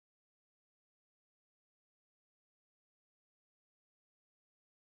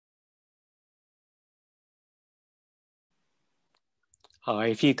Hi,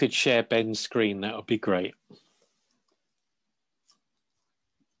 if you could share Ben's screen, that would be great.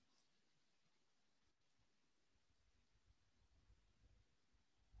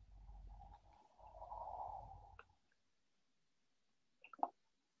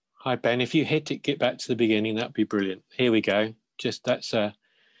 Hi, Ben. If you hit it, get back to the beginning, that'd be brilliant. Here we go. That's a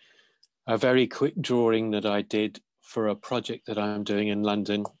very quick drawing that I did for a project that I'm doing in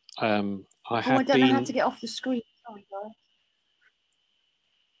London. I don't know how to get off the screen. Sorry, guys.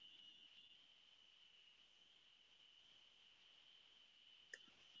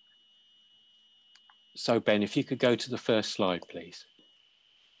 So, Ben, if you could go to the first slide, please.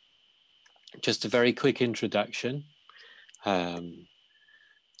 Just a very quick introduction.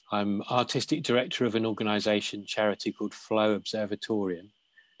 I'm artistic director of an organisation, charity called Flow Observatorium,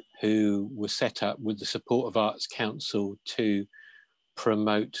 who was set up with the support of Arts Council to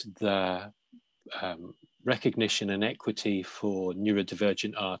promote the recognition and equity for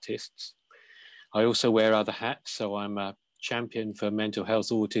neurodivergent artists. I also wear other hats, so I'm a champion for mental health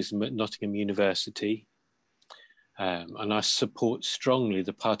autism at Nottingham University, and I support strongly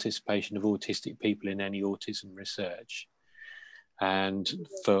the participation of autistic people in any autism research. And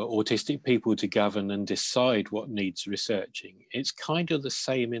for autistic people to govern and decide what needs researching, it's kind of the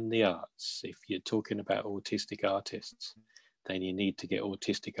same in the arts. If you're talking about autistic artists, then you need to get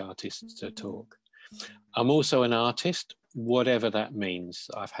autistic artists to talk. I'm also an artist, whatever that means.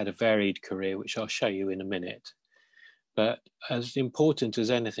 I've had a varied career, which I'll show you in a minute. But as important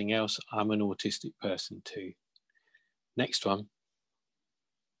as anything else, I'm an autistic person too. Next one.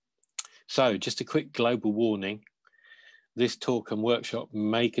 So just a quick global warning. This talk and workshop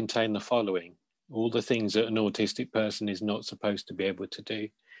may contain the following: all the things that an autistic person is not supposed to be able to do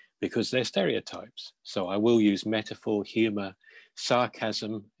because they're stereotypes. So I will use metaphor, humor,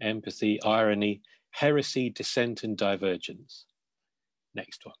 sarcasm, empathy, irony, heresy, dissent, and divergence.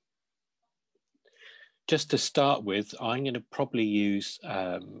 Next one. Just to start with, I'm going to probably use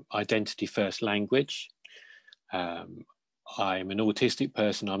identity first language. I'm an autistic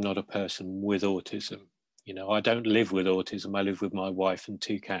person. I'm not a person with autism. You know, I don't live with autism. I live with my wife and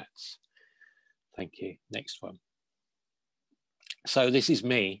 2 cats. Thank you. Next one. So this is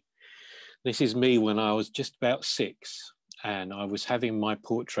me. This is me when I was just about 6 and I was having my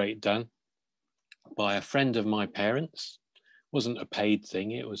portrait done by a friend of my parents. It wasn't a paid thing.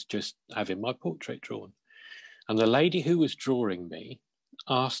 It was just having my portrait drawn. And the lady who was drawing me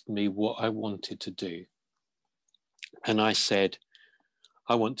asked me what I wanted to do. And I said,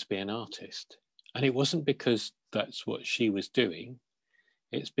 I want to be an artist. And it wasn't because that's what she was doing.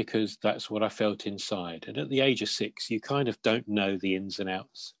 It's because that's what I felt inside. And at the age of 6, you kind of don't know the ins and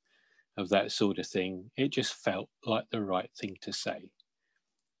outs of that sort of thing. It just felt like the right thing to say.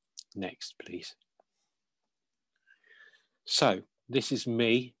 Next, please. So this is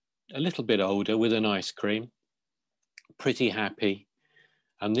me, a little bit older with an ice cream, pretty happy.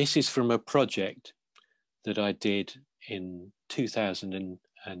 And this is from a project that I did in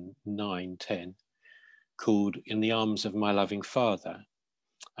 2009-10 called In the Arms of My Loving Father.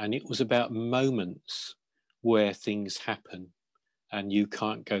 And it was about moments where things happen and you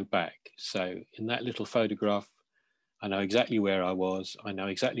can't go back. So in that little photograph, I know exactly where I was. I know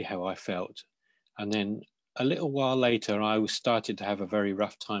exactly how I felt. And then a little while later, I started to have a very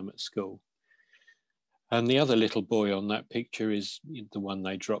rough time at school. And the other little boy on that picture is the one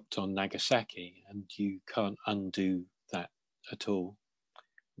they dropped on Nagasaki, and you can't undo that at all.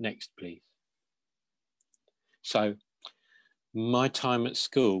 Next, please. So my time at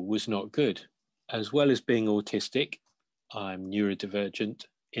school was not good. As well as being autistic, I'm neurodivergent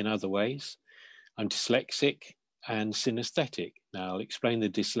in other ways. I'm dyslexic and synesthetic. Now I'll explain the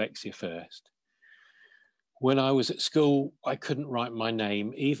dyslexia first. When I was at school, I couldn't write my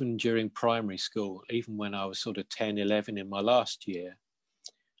name, even during primary school, even when I was sort of 10, 11 in my last year.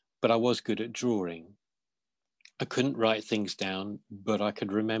 But I was good at drawing. I couldn't write things down, but I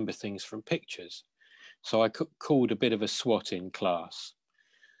could remember things from pictures. So I called a bit of a SWAT in class.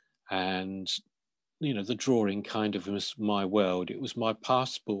 And, you know, the drawing kind of was my world. It was my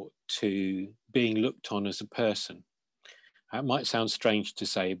passport to being looked on as a person. That might sound strange to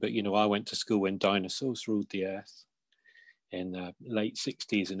say, but, you know, I went to school when dinosaurs ruled the earth in the late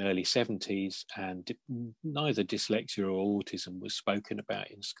 60s and early 70s, and neither dyslexia or autism was spoken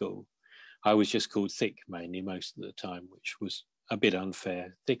about in school. I was just called thick mainly most of the time, which was a bit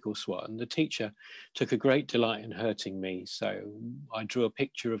unfair, thick or SWAT. And the teacher took a great delight in hurting me. So I drew a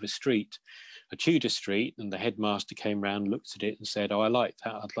picture of a street, a Tudor street, and the headmaster came round, looked at it and said, oh, I like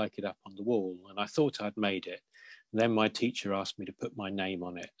that, I'd like it up on the wall. And I thought I'd made it. Then my teacher asked me to put my name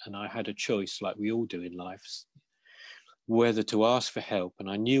on it, and I had a choice like we all do in life. whether to ask for help. And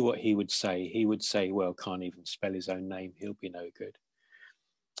I knew what he would say. He would say, well, can't even spell his own name, he'll be no good.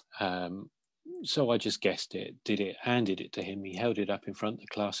 So I just guessed it, did it, handed it to him. He held it up in front of the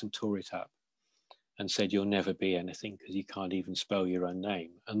class and tore it up and said, you'll never be anything because you can't even spell your own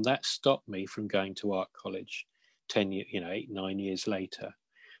name. And that stopped me from going to art college 8, 9 years later.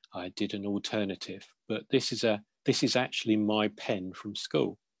 I did an alternative, but this is actually my pen from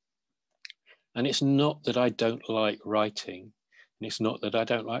school. And it's not that I don't like writing, and it's not that I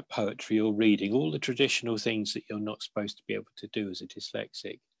don't like poetry or reading, all the traditional things that you're not supposed to be able to do as a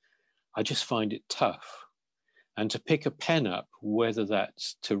dyslexic. I just find it tough. And to pick a pen up, whether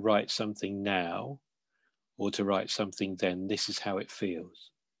that's to write something now or to write something then, this is how it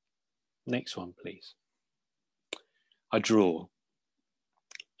feels. Next one, please. I draw.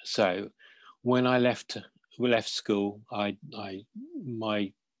 So when I left school,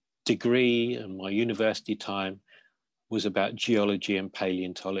 my degree and my university time was about geology and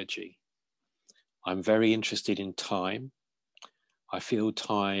paleontology. I'm very interested in time. I feel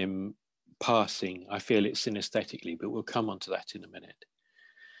time passing. I feel it synesthetically, but we'll come on to that in a minute.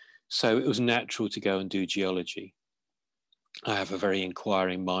 So it was natural to go and do geology. I have a very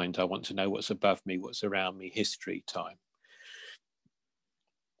inquiring mind. I want to know what's above me, what's around me, history, time.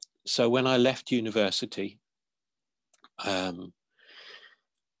 So when I left university, I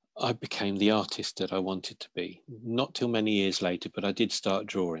became the artist that I wanted to be. Not till many years later, but I did start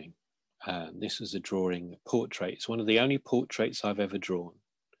drawing. This was a drawing portrait. It's one of the only portraits I've ever drawn.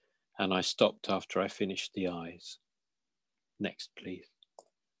 And I stopped after I finished the eyes. Next, please.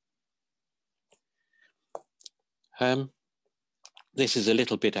 This is a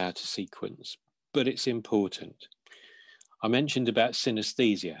little bit out of sequence, but it's important. I mentioned about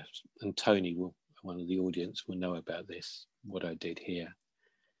synesthesia, and Tony, one of the audience, will know about this, what I did here.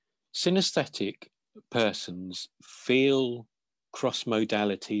 Synesthetic persons feel cross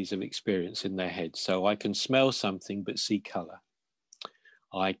modalities of experience in their head. So I can smell something but see color.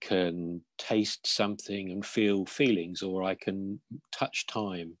 I can taste something and feel feelings, or I can touch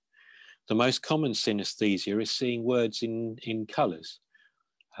time. The most common synesthesia is seeing words in colors,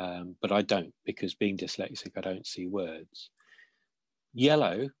 but I don't, because being dyslexic, I don't see words.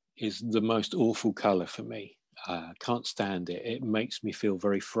 Yellow is the most awful color for me. Can't stand it. It makes me feel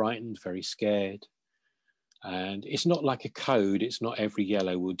very frightened, very scared. And it's not like a code. It's not every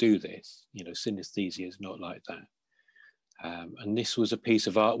yellow will do this. You know, synesthesia is not like that. And this was a piece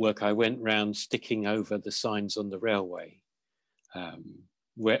of artwork I went round sticking over the signs on the railway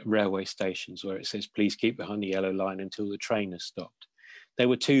stations where it says, please keep behind the yellow line until the train has stopped. There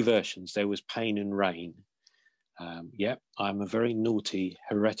were two versions. There was pain and rain. Yep, I'm a very naughty,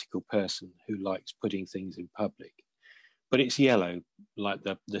 heretical person who likes putting things in public. But it's yellow, like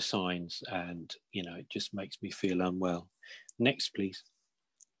the signs, and, you know, it just makes me feel unwell. Next, please.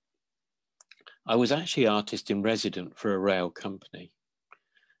 I was actually artist in resident for a rail company,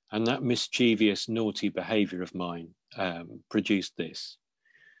 and that mischievous, naughty behaviour of mine produced this.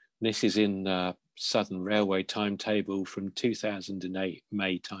 This is in the Southern Railway timetable from 2008,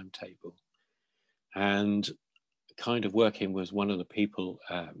 May timetable. And kind of working with one of the people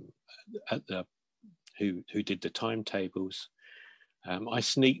who did the timetables, I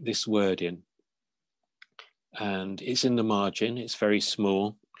sneaked this word in, and it's in the margin. It's very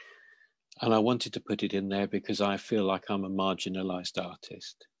small, and I wanted to put it in there because I feel like I'm a marginalized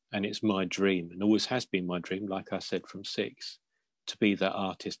artist, and it's my dream, and always has been my dream, like I said, from 6, to be that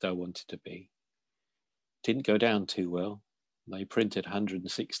artist I wanted to be. Didn't go down too well. They printed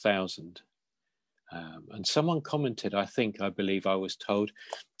 106,000. And someone commented, I believe I was told,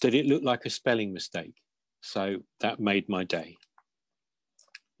 that it looked like a spelling mistake. So that made my day.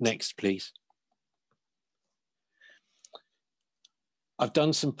 Next, please. I've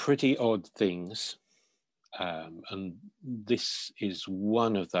done some pretty odd things. And this is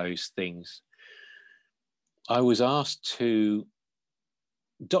one of those things. I was asked to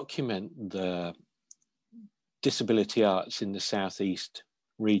document the disability arts in the Southeast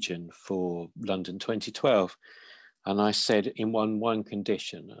region for London 2012, and I said in one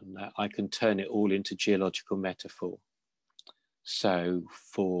condition, and that I can turn it all into geological metaphor. So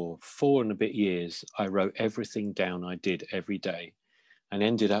for 4 and a bit years, I wrote everything down I did every day and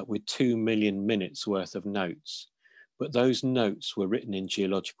ended up with 2 million minutes worth of notes. But those notes were written in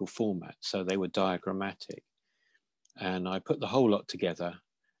geological format, so they were diagrammatic. And I put the whole lot together,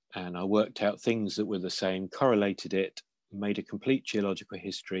 and I worked out things that were the same, correlated it, made a complete geological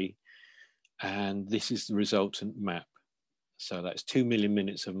history, and this is the resultant map. So that's 2 million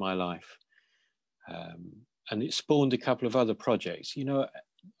minutes of my life. And it spawned a couple of other projects. You know,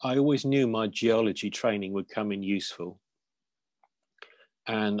 I always knew my geology training would come in useful.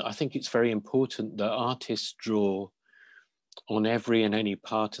 And I think it's very important that artists draw on every and any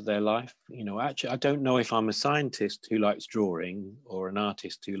part of their life. You know, actually, I don't know if I'm a scientist who likes drawing or an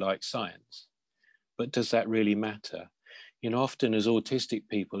artist who likes science, but does that really matter? You know, often as autistic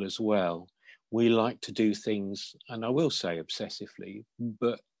people as well, we like to do things, and I will say obsessively,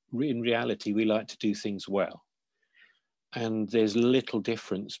 but in reality, we like to do things well. And there's little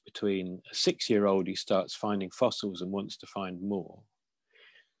difference between a 6-year-old who starts finding fossils and wants to find more.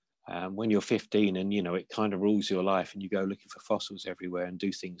 When you're 15 and, you know, it kind of rules your life and you go looking for fossils everywhere and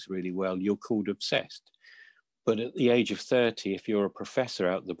do things really well, you're called obsessed. But at the age of 30, if you're a professor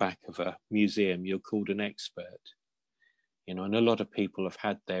out the back of a museum, you're called an expert. You know, and a lot of people have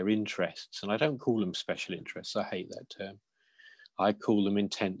had their interests, and I don't call them special interests. I hate that term. I call them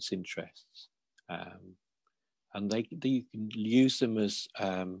intense interests. And you can use them as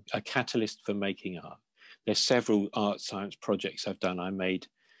a catalyst for making art. There's several art science projects I've done. I made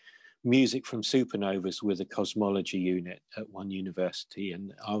music from supernovas with a cosmology unit at one university,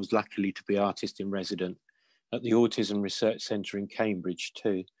 and I was lucky to be artist in resident at the Autism Research Centre in Cambridge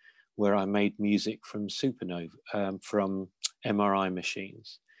too, where I made music from supernova, from MRI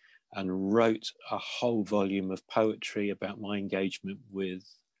machines, and wrote a whole volume of poetry about my engagement with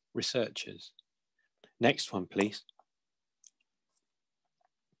researchers. Next one, please.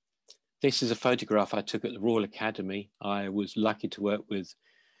 This is a photograph I took at the Royal Academy. I was lucky to work with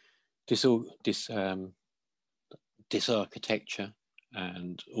this architecture,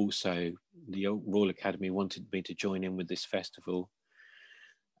 and also the Royal Academy wanted me to join in with this festival.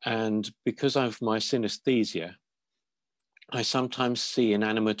 And because of my synesthesia, I sometimes see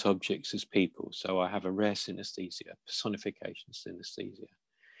inanimate objects as people. So I have a rare synesthesia, personification synesthesia.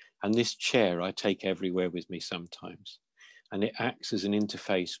 And this chair I take everywhere with me sometimes. And it acts as an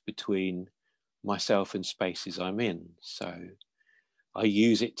interface between myself and spaces I'm in. So I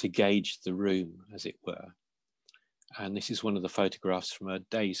use it to gauge the room, as it were. And this is one of the photographs from a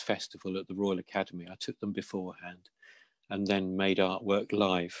day's festival at the Royal Academy. I took them beforehand and then made artwork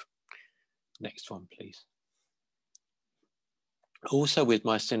live. Next one, please. Also with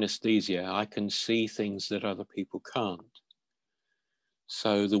my synesthesia, I can see things that other people can't.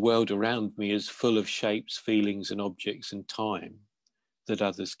 So the world around me is full of shapes, feelings, and objects and time that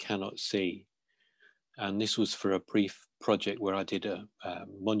others cannot see. And this was for a brief project where I did a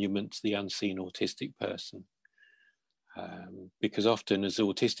monument to the unseen autistic person. Because often as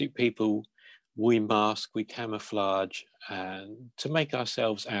autistic people, we mask, we camouflage, and to make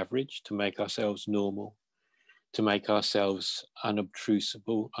ourselves average, to make ourselves normal, to make ourselves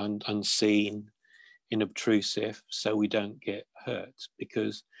unobtrusible, unseen, inobtrusive, so we don't get hurt.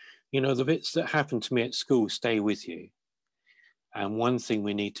 Because, you know, the bits that happen to me at school stay with you. And one thing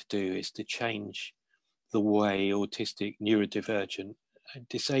we need to do is to change the way autistic, neurodivergent, and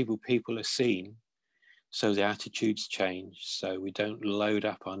disabled people are seen, so the attitudes change, so we don't load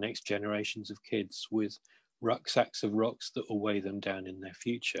up our next generations of kids with rucksacks of rocks that will weigh them down in their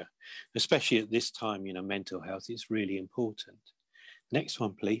future. Especially at this time, you know, mental health is really important. Next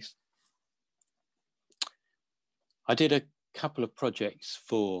one, please. I did a couple of projects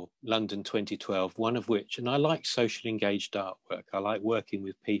for London 2012, one of which, and I like socially engaged artwork. I like working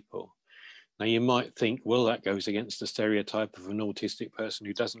with people. Now you might think, well, that goes against the stereotype of an autistic person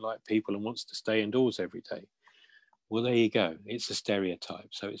who doesn't like people and wants to stay indoors every day. Well, there you go. It's a stereotype,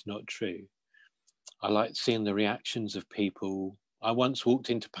 so it's not true. I like seeing the reactions of people. I once walked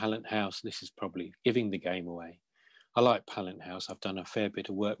into Pallant House. This is probably giving the game away. I like Pallant House. I've done a fair bit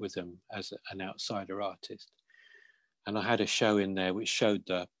of work with them as an outsider artist. And I had a show in there which showed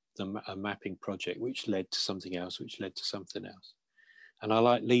a mapping project, which led to something else, which led to something else. And I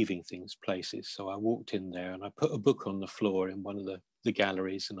like leaving things places. So I walked in there and I put a book on the floor in one of the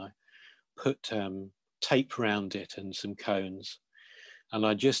galleries, and I put tape around it and some cones. And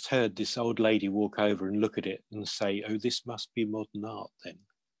I just heard this old lady walk over and look at it and say, oh, this must be modern art then.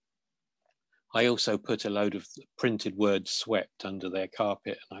 I also put a load of printed words swept under their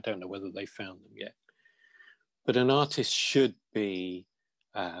carpet, and I don't know whether they found them yet. But an artist should be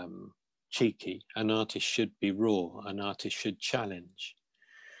cheeky, an artist should be raw, an artist should challenge.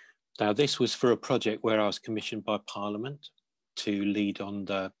 Now, this was for a project where I was commissioned by Parliament to lead on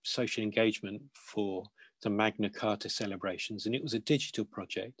the social engagement for the Magna Carta celebrations, and it was a digital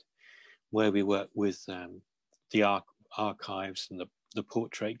project where we worked with the archives and the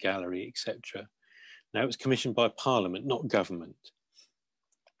portrait gallery, etc. Now, it was commissioned by Parliament, not government.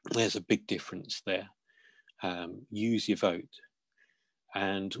 There's a big difference there. Use your vote.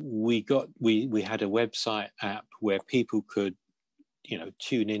 And we had a website app where people could, you know,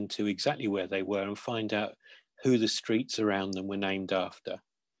 tune into exactly where they were and find out who the streets around them were named after.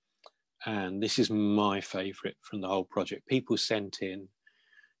 And this is my favourite from the whole project. People sent in,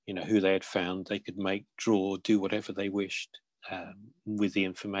 you know, who they had found. They could make, draw, do whatever they wished with the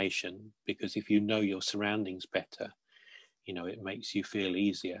information, because if you know your surroundings better, you know, it makes you feel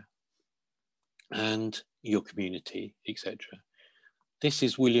easier, and your community, etc. This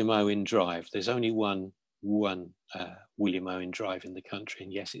is William Owen Drive. There's only one William Owen Drive in the country,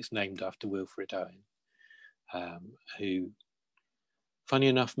 and yes, it's named after Wilfred Owen, who, funny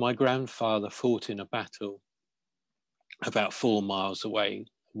enough, my grandfather fought in a battle about 4 miles away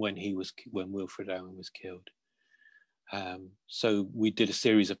when Wilfred Owen was killed. So we did a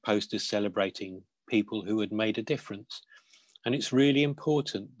series of posters celebrating people who had made a difference. And it's really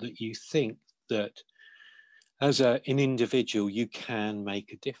important that you think that as an individual, you can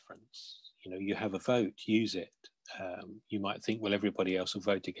make a difference. You know, you have a vote, use it. You might think, well, everybody else will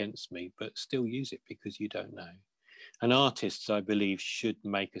vote against me, but still use it, because you don't know. And artists, I believe, should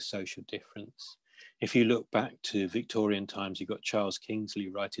make a social difference. If you look back to Victorian times, you've got Charles Kingsley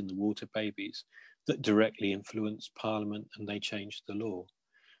writing The Water Babies that directly influenced Parliament, and they changed the law.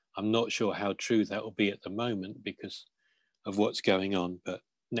 I'm not sure how true that will be at the moment because of what's going on, but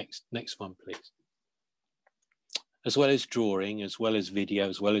next one, please. As well as drawing, as well as video,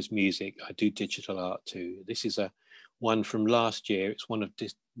 as well as music, I do digital art too. This is one from last year. It's one of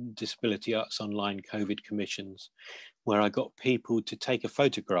Disability Arts Online COVID commissions, where I got people to take a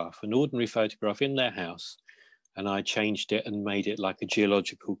photograph, an ordinary photograph in their house, and I changed it and made it like a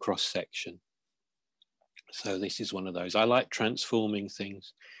geological cross section. So this is one of those. I like transforming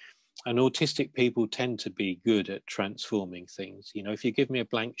things, and autistic people tend to be good at transforming things. You know, if you give me a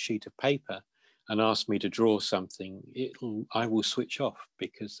blank sheet of paper and ask me to draw something, I will switch off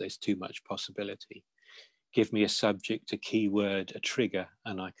because there's too much possibility. Give me a subject, a keyword, a trigger,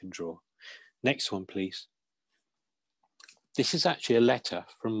 and I can draw. Next one, please. This is actually a letter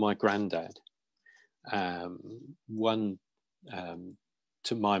from my granddad, one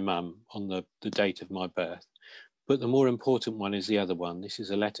to my mum on the date of my birth. But the more important one is the other one. This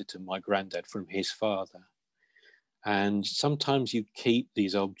is a letter to my granddad from his father. And sometimes you keep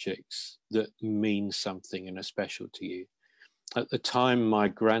these objects that mean something and are special to you. At the time my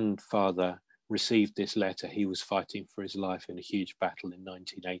grandfather received this letter, he was fighting for his life in a huge battle in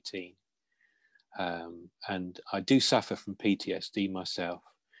 1918. And I do suffer from PTSD myself.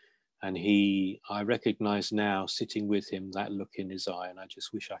 And I recognize now, sitting with him, that look in his eye, and I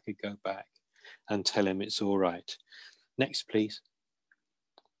just wish I could go back and tell him it's all right. Next, please.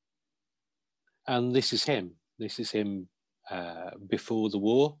 And this is him. This is him before the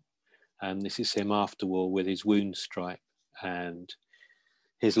war, and this is him after war with his wound stripe and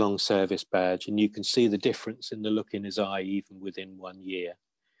his long service badge. And you can see the difference in the look in his eye, even within 1 year.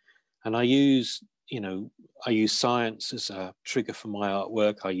 And I use science as a trigger for my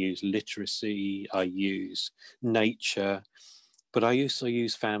artwork. I use literacy, I use nature, but I also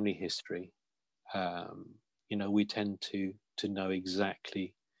use family history. You know, we tend to know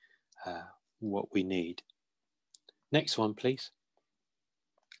exactly what we need. Next one, please.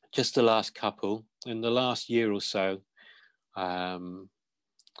 Just the last couple. In the last year or so,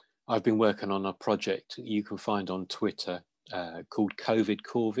 I've been working on a project you can find on Twitter called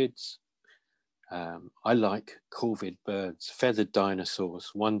Corvids. I like corvid birds, feathered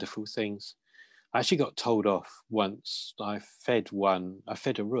dinosaurs, wonderful things. I actually got told off once. I fed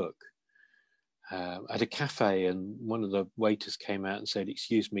a rook at a cafe, and one of the waiters came out and said,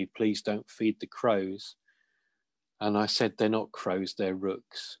 "Excuse me, please don't feed the crows." And I said, "They're not crows, they're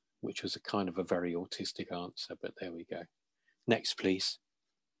rooks," which was a kind of a very autistic answer, but there we go. Next, please.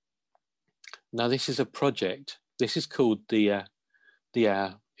 Now, this is a project. This is called the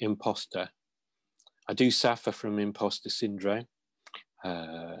Imposter. I do suffer from imposter syndrome,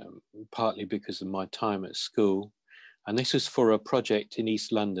 partly because of my time at school. And this was for a project in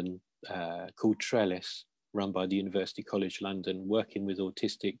East London called Trellis, run by the University College London, working with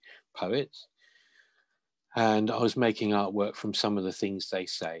autistic poets. And I was making artwork from some of the things they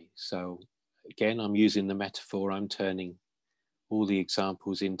say. So again, I'm using the metaphor. I'm turning all the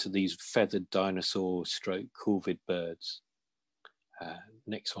examples into these feathered dinosaur stroke corvid birds.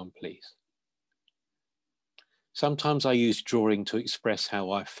 Next one, please. Sometimes I use drawing to express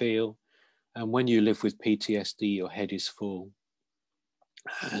how I feel. And when you live with PTSD, your head is full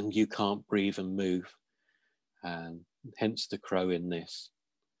and you can't breathe and move. And hence the crow in this.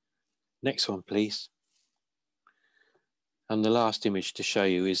 Next one, please. And the last image to show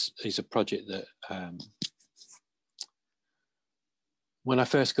you is a project that when I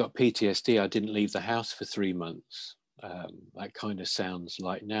first got PTSD, I didn't leave the house for 3 months. That kind of sounds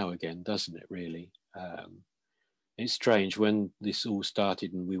like now again, doesn't it, really? It's strange, when this all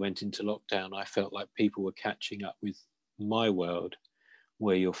started and we went into lockdown, I felt like people were catching up with my world,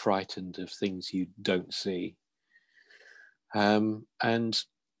 where you're frightened of things you don't see. And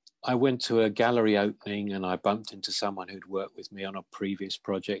I went to a gallery opening and I bumped into someone who'd worked with me on a previous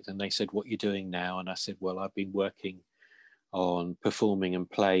project, and they said, "What are you doing now?" And I said, "Well, I've been working on performing and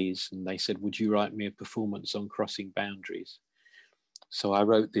plays." And they said, "Would you write me a performance on crossing boundaries?" So I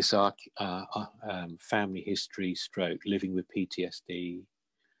wrote this family history stroke living with PTSD.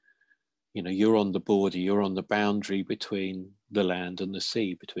 You know, you're on the border, you're on the boundary between the land and the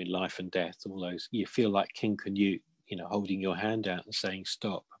sea, between life and death, all those. You feel like King Canute, you know, holding your hand out and saying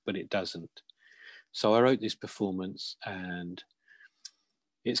stop, but it doesn't. So I wrote this performance, and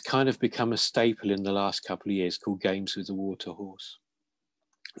it's kind of become a staple in the last couple of years, called Games with the Water Horse.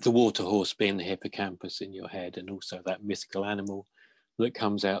 The water horse being the hippocampus in your head, and also that mythical animal that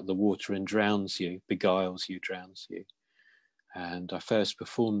comes out of the water and drowns you, beguiles you, drowns you. And I first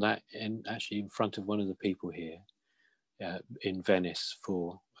performed that actually in front of one of the people here in Venice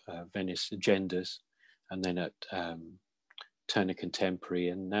for Venice Agendas, and then at Turner Contemporary.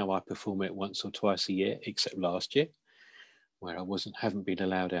 And now I perform it once or twice a year, except last year, where I haven't been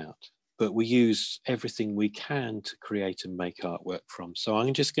allowed out. But we use everything we can to create and make artwork from. So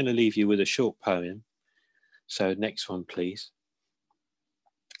I'm just going to leave you with a short poem. So next one, please.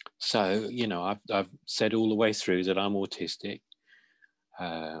 So, you know, I've said all the way through that I'm autistic.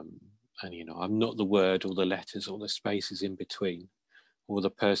 And, you know, I'm not the word or the letters or the spaces in between, or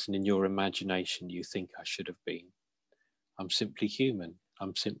the person in your imagination you think I should have been. I'm simply human.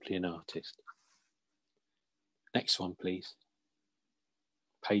 I'm simply an artist. Next one, please.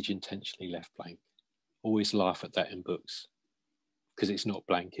 Page intentionally left blank. Always laugh at that in books, because it's not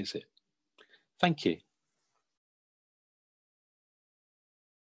blank, is it? Thank you.